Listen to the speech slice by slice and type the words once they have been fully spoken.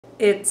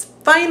It's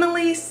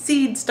finally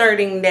seed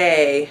starting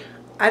day.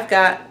 I've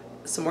got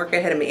some work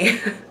ahead of me.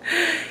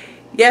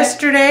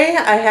 Yesterday,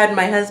 I had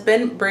my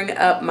husband bring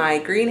up my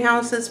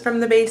greenhouses from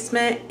the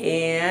basement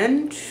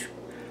and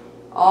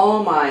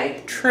all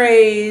my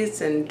trays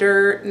and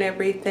dirt and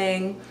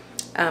everything.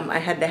 I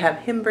had to have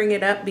him bring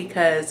it up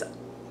because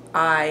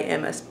I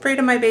am afraid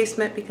of my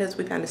basement because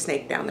we found a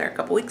snake down there a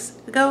couple weeks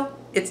ago.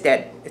 It's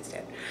dead. It's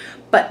dead.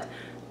 But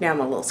now I'm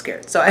a little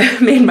scared. So I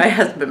made my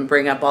husband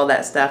bring up all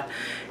that stuff.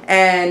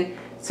 And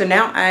so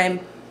now I'm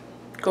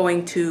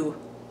going to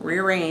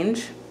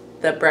rearrange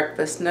the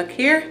breakfast nook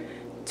here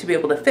to be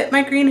able to fit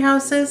my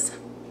greenhouses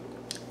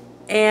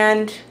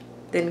and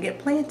then get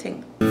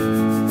planting.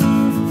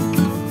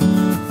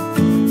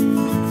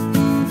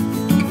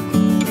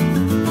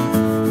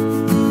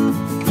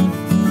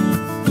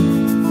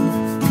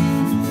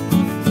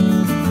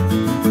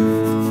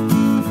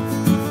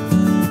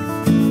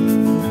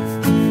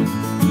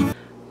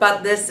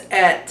 Bought this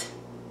at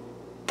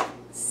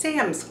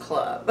Sam's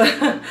Club.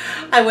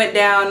 I went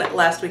down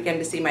last weekend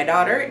to see my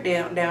daughter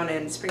down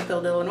in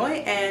Springfield,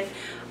 Illinois, and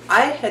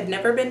I had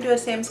never been to a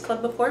Sam's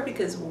Club before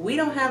because we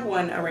don't have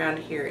one around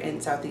here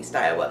in Southeast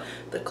Iowa.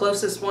 The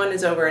closest one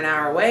is over an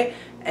hour away,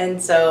 and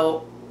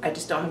so I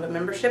just don't have a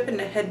membership and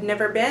had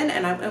never been,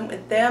 and I went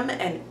with them,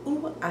 and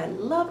ooh, I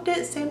loved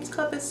it. Sam's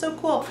Club is so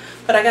cool.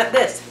 But I got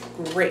this,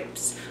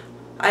 grapes.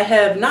 I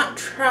have not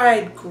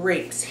tried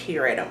grapes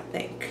here, I don't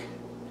think.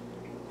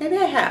 Maybe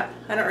I have.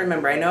 I don't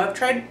remember. I know I've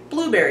tried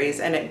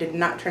blueberries and it did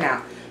not turn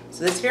out.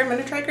 So this year I'm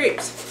going to try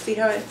grapes. See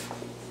how it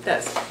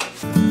does.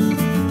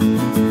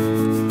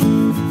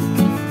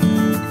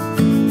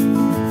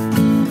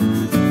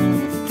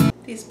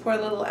 These poor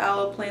little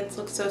aloe plants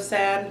look so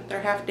sad. They're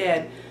half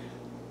dead.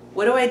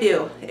 What do I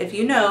do? If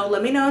you know,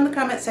 let me know in the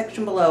comment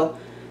section below.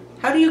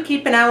 How do you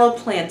keep an aloe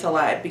plant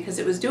alive? Because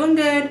it was doing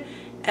good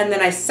and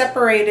then I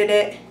separated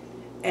it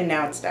and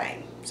now it's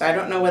dying. So I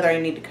don't know whether I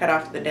need to cut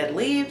off the dead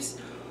leaves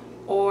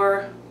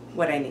or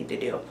what I need to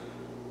do.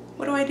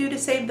 What do I do to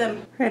save them?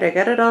 All right, I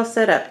got it all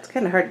set up. It's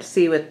kind of hard to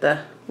see with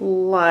the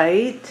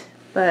light,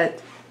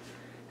 but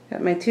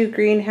got my two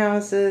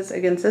greenhouses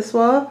against this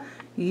wall.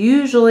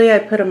 Usually I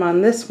put them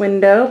on this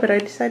window, but I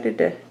decided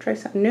to try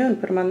something new and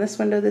put them on this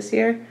window this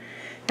year.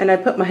 And I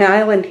put my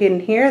island in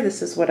here.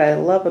 This is what I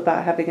love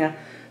about having a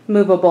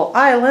movable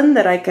island,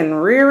 that I can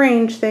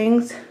rearrange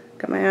things.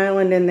 Got my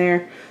island in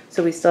there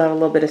so we still have a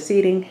little bit of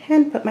seating,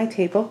 and put my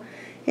table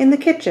in the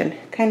kitchen,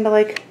 kind of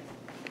like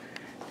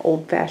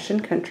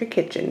old-fashioned country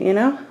kitchen, you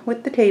know,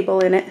 with the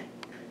table in it.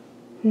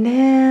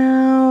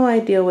 Now I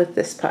deal with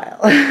this pile.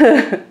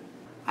 I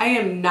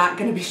am not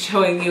going to be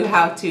showing you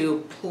how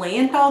to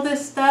plant all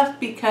this stuff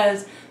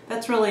because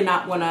that's really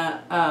not one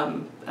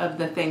of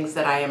the things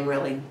that I am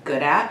really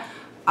good at.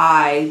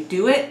 I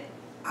do it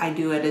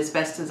as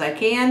best as I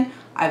can.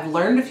 I've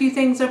learned a few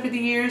things over the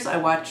years. I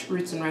watch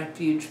Roots and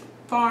Refuge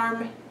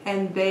Farm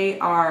and they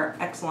are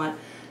excellent.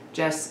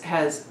 Jess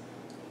has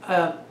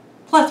a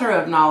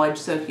plethora of knowledge,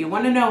 so if you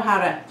want to know how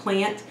to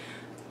plant,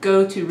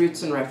 go to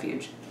Roots and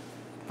Refuge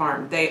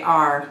Farm. They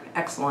are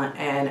excellent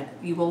and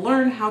you will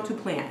learn how to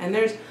plant, and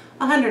there's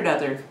 100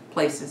 other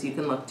places you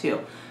can look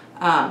too.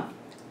 I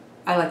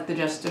like the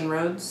Justin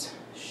Rhodes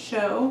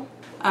show,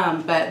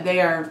 but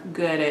they are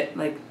good at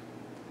like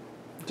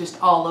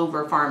just all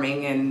over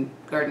farming and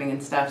gardening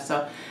and stuff.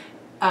 So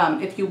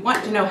if you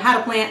want to know how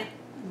to plant,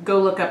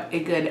 go look up a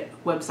good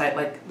website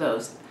like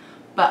those.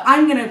 But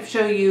I'm going to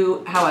show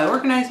you how I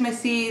organize my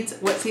seeds,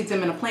 what seeds I'm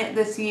going to plant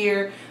this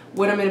year,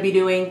 what I'm going to be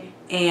doing,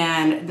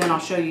 and then I'll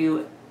show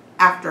you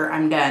after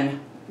I'm done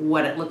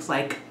what it looks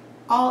like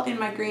all in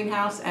my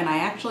greenhouse. And I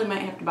actually might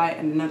have to buy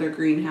another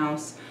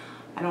greenhouse.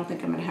 I don't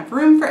think I'm going to have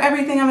room for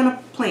everything I'm going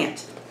to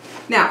plant.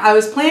 Now, I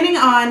was planning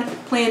on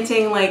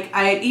planting, like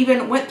I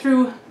even went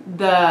through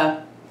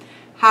the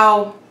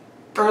how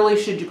early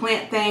should you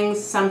plant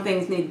things. Some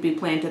things need to be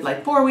planted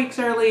like 4 weeks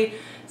early,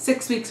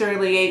 6 weeks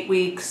early, 8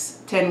 weeks,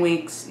 10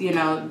 weeks, you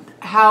know,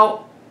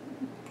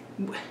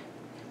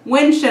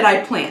 when should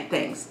I plant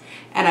things?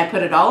 And I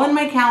put it all in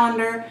my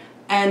calendar,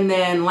 and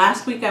then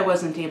last week I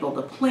wasn't able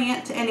to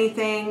plant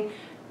anything,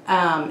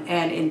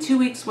 and in 2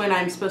 weeks when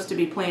I'm supposed to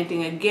be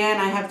planting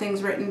again, I have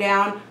things written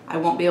down, I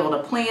won't be able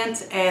to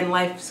plant, and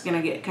life's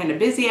gonna get kind of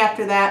busy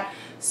after that.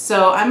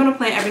 So I'm gonna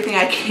plant everything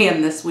I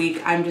can this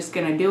week. I'm just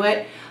gonna do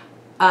it.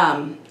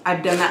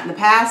 I've done that in the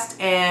past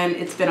and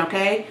it's been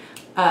okay.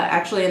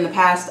 Actually, in the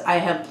past, I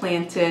have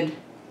planted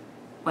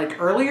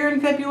like earlier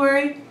in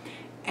February,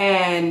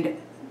 and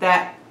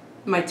that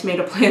my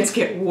tomato plants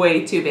get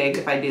way too big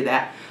if I do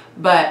that.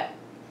 But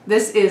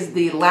this is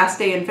the last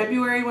day in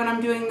February when I'm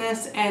doing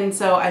this, and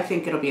so I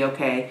think it'll be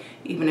okay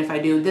even if I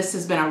do. This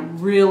has been a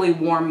really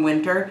warm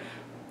winter.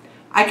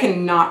 I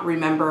cannot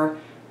remember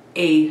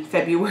a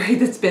February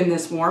that's been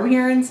this warm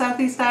here in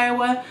Southeast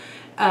Iowa.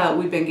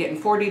 We've been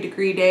getting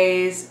 40-degree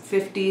days,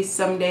 50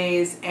 some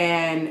days,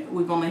 and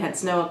we've only had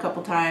snow a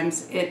couple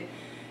times.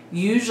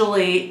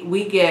 Usually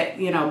we get,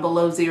 you know,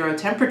 below 0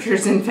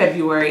 temperatures in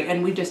February,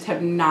 and we just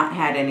have not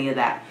had any of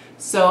that.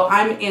 So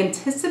I'm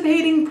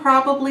anticipating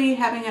probably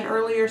having an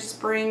earlier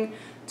spring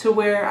to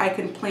where I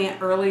can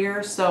plant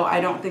earlier, so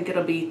I don't think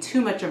it'll be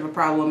too much of a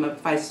problem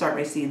if I start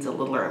my seeds a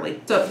little early.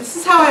 So this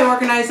is how I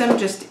organize them,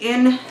 just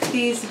in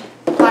these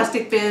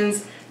plastic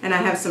bins, and I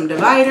have some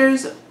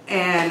dividers,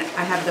 and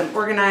I have them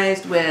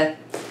organized with,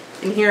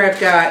 in here I've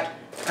got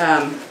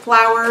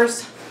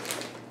flowers,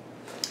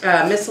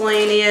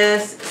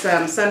 miscellaneous,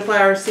 some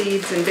sunflower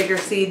seeds and bigger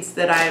seeds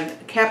that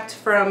I've kept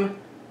from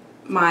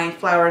my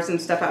flowers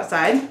and stuff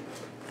outside.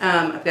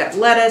 I've got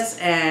lettuce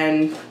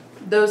and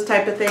those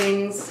type of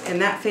things in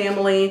that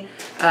family,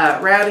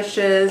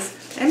 radishes.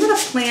 I'm going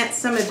to plant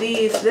some of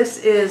these. This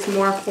is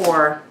more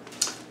for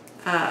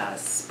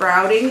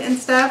sprouting and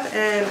stuff,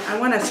 and I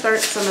want to start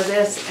some of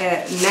this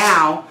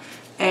now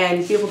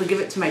and be able to give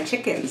it to my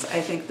chickens.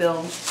 I think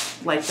they'll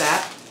like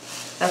that.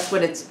 That's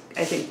what it's,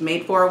 I think,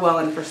 made for. Well,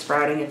 and for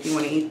sprouting if you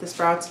want to eat the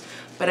sprouts.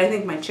 But I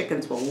think my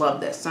chickens will love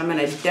this. So I'm going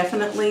to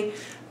definitely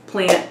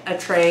plant a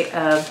tray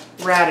of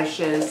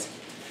radishes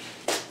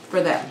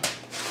for them.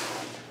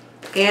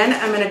 And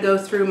I'm going to go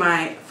through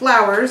my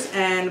flowers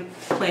and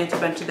plant a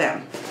bunch of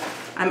them.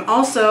 I'm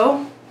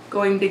also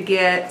going to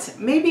get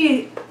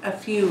maybe a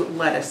few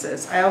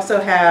lettuces. I also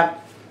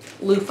have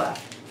loofah.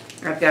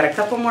 I've got a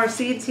couple more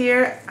seeds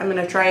here. I'm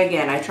going to try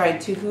again. I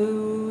tried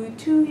two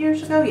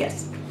years ago,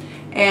 yes.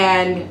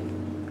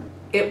 And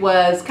it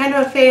was kind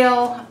of a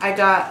fail. I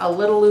got a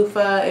little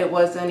loofah. It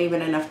wasn't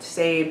even enough to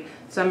save.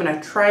 So I'm going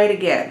to try it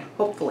again,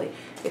 hopefully.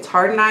 It's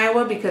hard in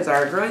Iowa because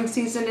our growing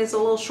season is a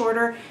little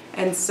shorter.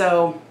 And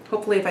so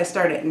hopefully if I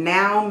start it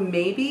now,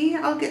 maybe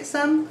I'll get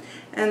some.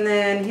 And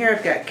then here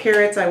I've got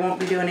carrots. I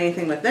won't be doing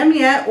anything with them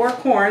yet, or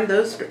corn.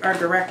 Those are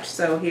direct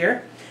sow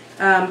here.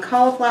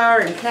 Cauliflower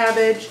and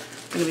cabbage.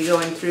 I'm going to be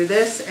going through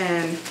this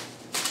and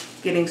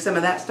getting some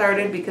of that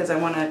started because I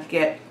want to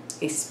get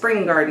a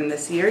spring garden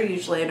this year.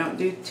 Usually I don't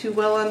do too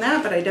well on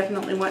that, but I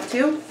definitely want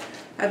to.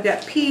 I've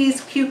got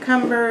peas,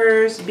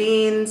 cucumbers,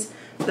 beans.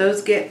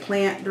 Those get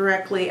plant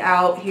directly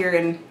out here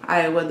in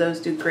Iowa. Those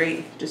do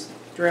great, just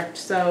direct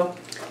sow.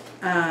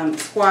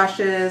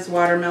 Squashes,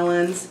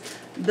 watermelons.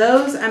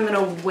 Those I'm going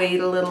to wait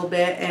a little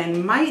bit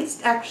and might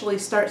actually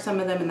start some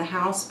of them in the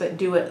house, but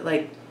do it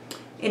like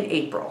in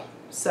April.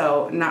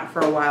 So not for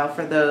a while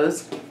for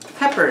those.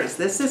 Peppers.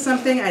 This is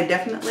something I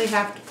definitely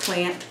have to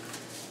plant.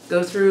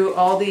 Go through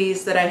all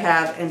these that I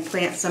have and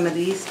plant some of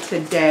these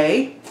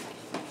today.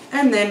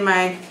 And then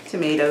my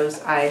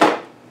tomatoes,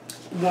 I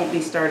won't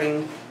be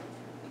starting,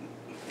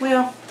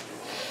 well,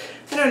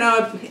 I don't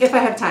know. If I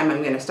have time,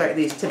 I'm going to start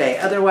these today.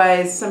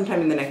 Otherwise,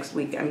 sometime in the next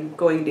week, I'm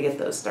going to get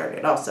those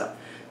started also.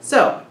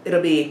 So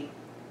it'll be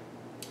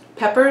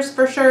peppers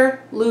for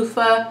sure,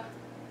 loofah,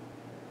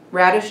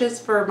 radishes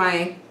for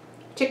my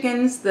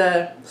chickens,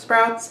 the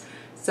sprouts,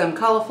 some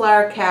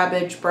cauliflower,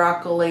 cabbage,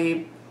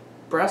 broccoli,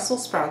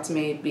 Brussels sprouts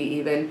maybe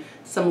even,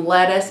 some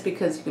lettuce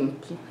because you can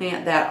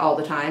plant that all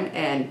the time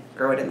and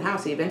grow it in the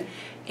house even,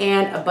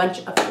 and a bunch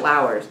of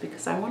flowers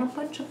because I want a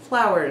bunch of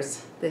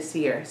flowers this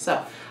year.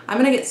 So I'm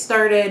going to get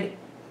started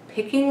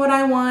picking what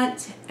I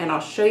want, and I'll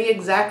show you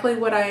exactly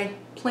what I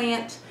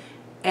plant,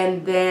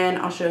 and then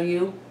I'll show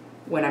you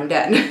when I'm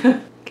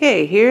done.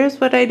 Okay, here's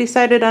what I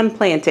decided on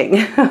planting.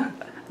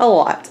 A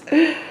lot.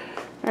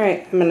 All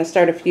right, I'm going to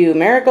start a few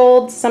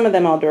marigolds. Some of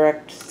them I'll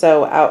direct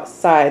sow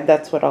outside.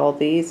 That's what all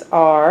these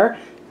are.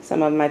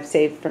 Some of them I've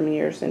saved from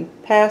years in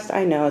past.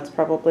 I know it's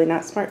probably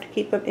not smart to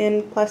keep them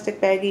in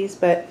plastic baggies,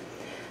 but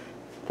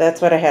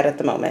that's what I had at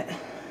the moment.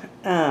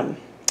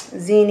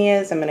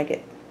 Zinnias, I'm going to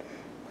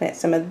plant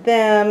some of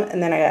them.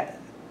 And then I got,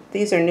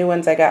 these are new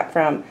ones I got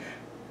from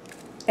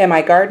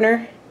Mi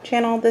Gardener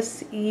channel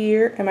this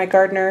year,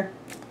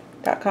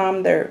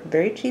 migardener.com. They're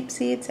very cheap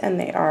seeds and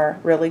they are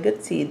really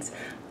good seeds.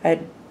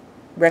 I'd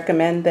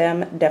recommend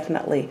them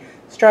definitely.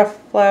 Straw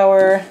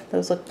flower,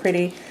 those look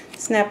pretty.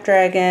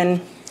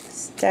 Snapdragon,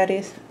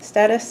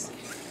 status,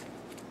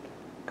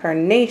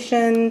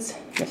 carnations,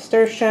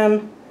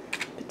 nasturtium,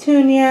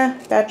 petunia,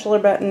 bachelor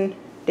button,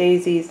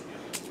 daisies,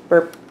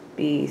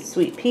 burpee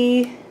sweet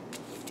pea,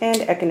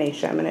 and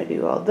echinacea. I'm going to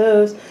do all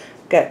those.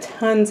 Got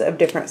tons of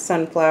different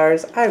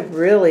sunflowers. I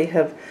really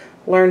have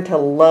learned to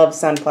love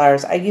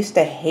sunflowers. I used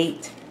to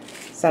hate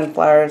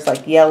sunflowers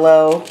like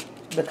yellow,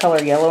 the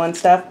color yellow and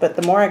stuff, but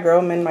the more I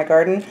grow them in my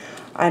garden,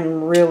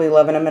 I'm really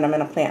loving them, and I'm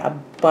going to plant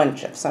a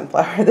bunch of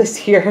sunflower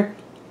this year.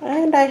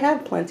 And I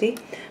have plenty.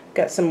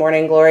 Got some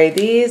morning glory.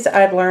 These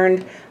I've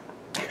learned,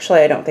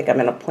 actually I don't think I'm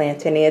going to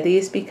plant any of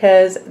these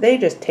because they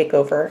just take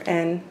over,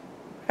 and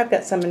I've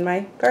got some in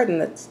my garden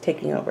that's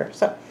taking over.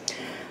 So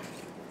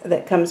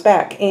that comes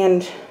back,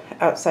 and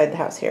outside the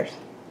house here.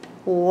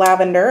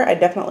 Lavender, I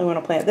definitely want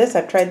to plant this.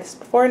 I've tried this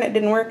before and it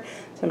didn't work,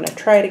 so I'm going to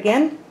try it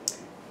again.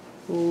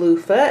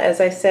 Loofah, as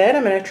I said,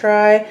 I'm going to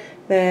try.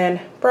 Then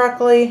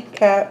broccoli,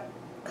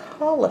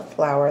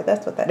 cauliflower,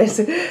 that's what that is,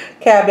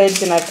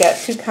 cabbage, and I've got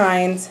two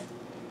kinds,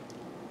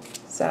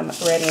 some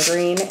red and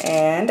green,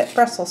 and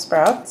Brussels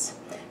sprouts.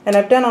 And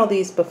I've done all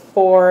these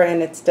before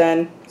and it's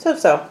done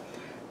so-so.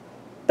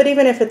 But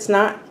even if it's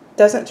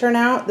doesn't turn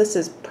out, this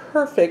is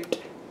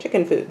perfect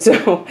chicken food.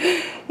 So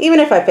even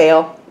if I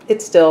fail,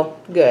 it's still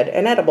good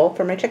and edible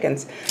for my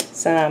chickens.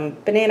 Some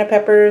banana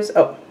peppers.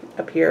 Oh,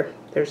 up here,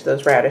 there's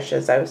those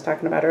radishes I was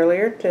talking about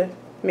earlier to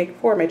make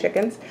for my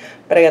chickens.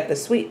 But I got the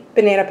sweet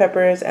banana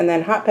peppers, and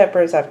then hot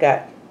peppers. I've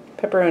got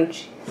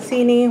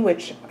pepperoncini,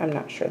 which I'm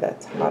not sure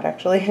that's hot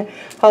actually,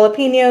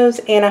 jalapenos,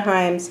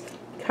 Anaheims,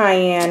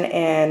 cayenne,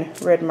 and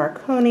red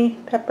Marconi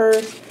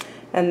peppers.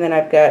 And then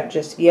I've got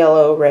just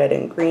yellow, red,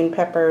 and green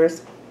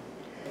peppers.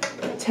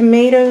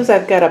 Tomatoes,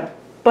 I've got a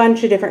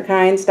bunch of different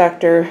kinds.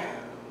 Dr.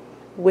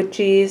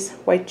 Witches,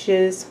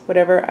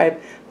 whatever.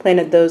 I've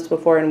planted those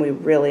before and we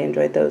really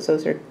enjoyed those.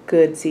 Those are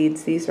good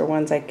seeds. These are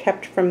ones I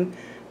kept from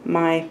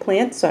my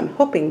plants, so I'm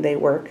hoping they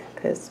work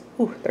because,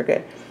 ooh, they're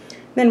good.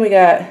 Then we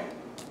got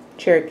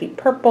Cherokee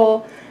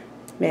Purple,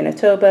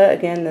 Manitoba.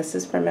 Again, this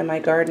is from my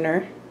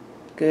gardener.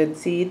 Good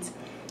seeds.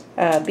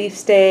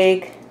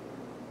 Beefsteak,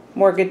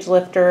 Mortgage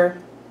Lifter.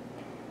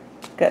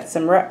 Got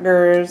some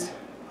Rutgers,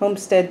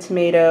 Homestead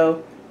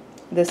Tomato.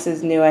 This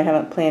is new, I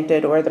haven't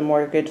planted, or the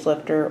Mortgage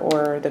Lifter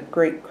or the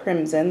Great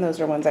Crimson. Those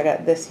are ones I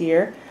got this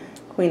year.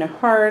 Queen of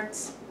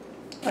Hearts.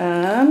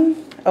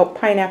 Oh,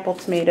 pineapple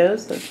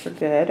tomatoes. Those were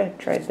good. I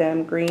tried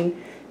them.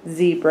 Green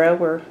Zebra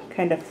were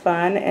kind of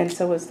fun, and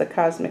so was the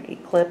Cosmic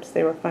Eclipse.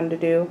 They were fun to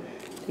do.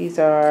 These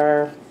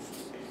are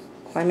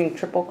Climbing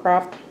Triple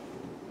Crop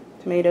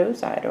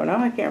tomatoes. I don't know.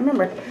 I can't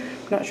remember.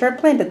 I'm not sure I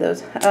planted those.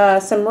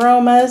 Some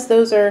Romas.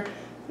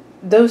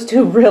 Those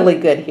two really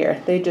good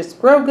here. They just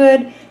grow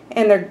good,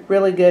 and they're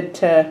really good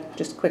to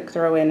just quick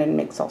throw in and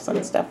make salsa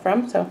and stuff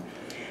from. So,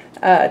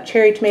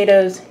 cherry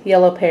tomatoes,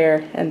 yellow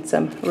pear, and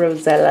some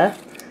Rosella.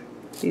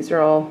 These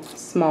are all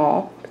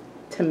small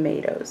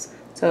tomatoes.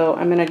 So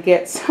I'm going to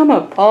get some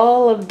of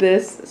all of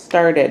this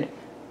started.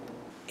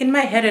 In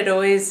my head, it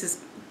always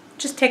is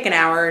just take an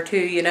hour or two,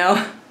 you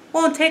know.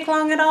 Won't take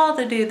long at all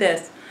to do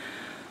this.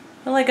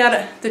 Well, I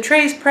got the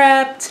trays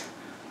prepped.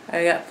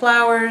 I got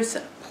flowers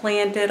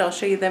planted. I'll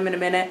show you them in a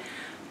minute.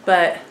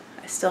 But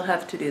I still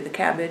have to do the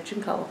cabbage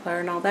and cauliflower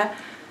and all that.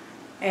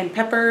 And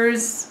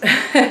peppers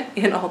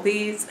and all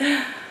these.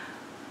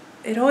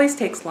 It always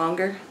takes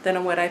longer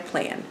than what I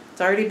planned.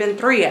 It's already been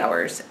 3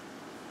 hours.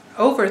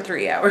 Over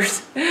 3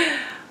 hours.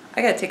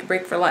 I gotta take a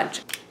break for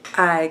lunch.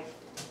 I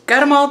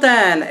got them all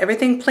done.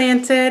 Everything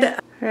planted. All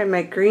right,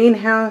 my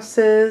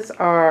greenhouses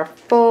are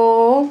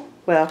full.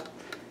 Well,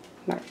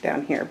 not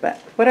down here, but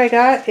what I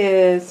got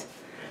is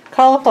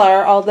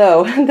cauliflower,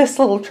 although this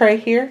little tray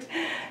here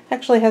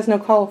actually has no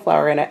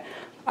cauliflower in it.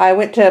 I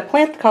went to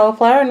plant the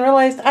cauliflower and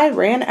realized I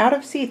ran out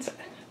of seeds.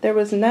 There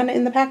was none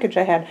in the package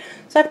I had.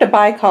 So I have to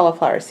buy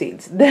cauliflower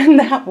seeds. Then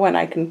that one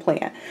I can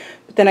plant.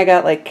 But then I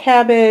got like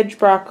cabbage,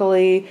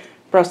 broccoli,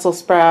 Brussels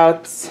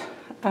sprouts.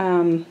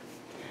 I'm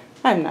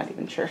not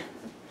even sure.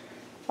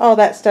 All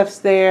that stuff's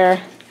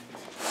there.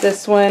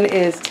 This one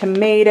is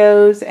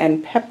tomatoes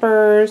and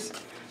peppers.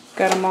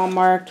 Got them all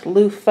marked.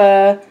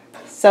 Loofah,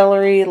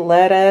 celery,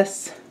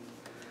 lettuce.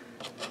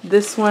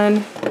 This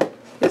one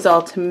is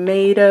all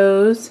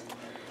tomatoes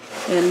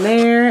in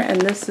there.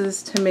 And this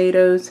is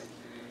tomatoes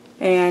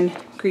and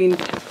green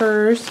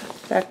peppers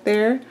back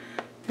there.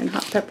 And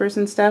hot peppers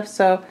and stuff.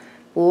 So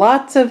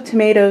lots of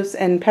tomatoes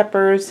and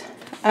peppers.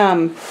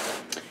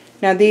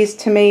 Now these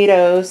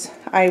tomatoes,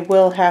 I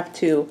will have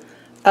to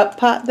up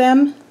pot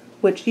them,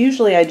 which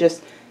usually I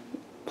just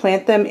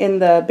plant them in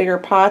the bigger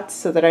pots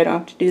so that I don't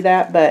have to do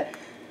that. But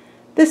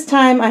this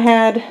time I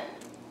had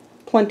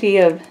plenty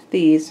of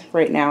these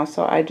right now,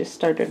 so I just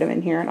started them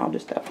in here and I'll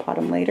just up pot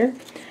them later.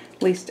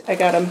 At least I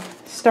got them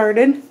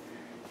started.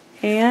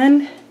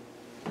 And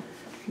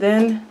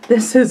then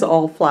this is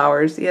all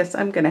flowers. Yes,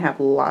 I'm going to have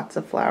lots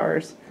of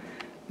flowers.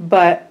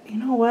 But you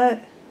know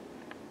what?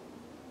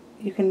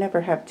 You can never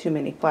have too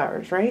many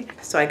flowers, right?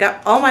 So I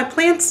got all my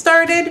plants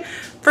started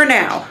for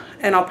now,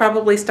 and I'll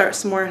probably start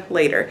some more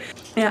later.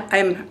 Yeah,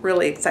 I'm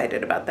really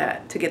excited about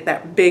that, to get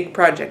that big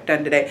project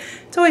done today.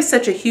 It's always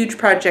such a huge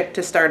project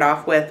to start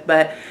off with,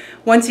 but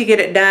once you get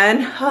it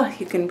done, oh,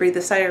 you can breathe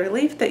a sigh of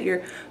relief that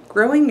you're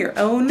growing your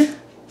own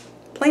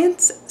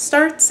plants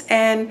starts,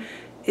 and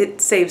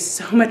it saves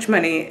so much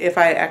money. If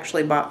I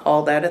actually bought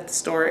all that at the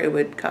store, it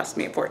would cost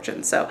me a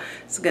fortune. So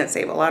it's gonna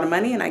save a lot of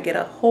money, and I get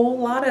a whole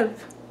lot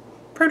of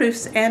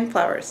produce and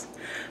flowers.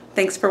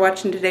 Thanks for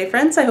watching today,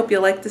 friends. I hope you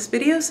liked this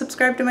video.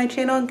 Subscribe to my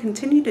channel and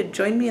continue to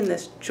join me in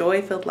this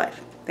joy-filled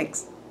life.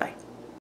 Thanks.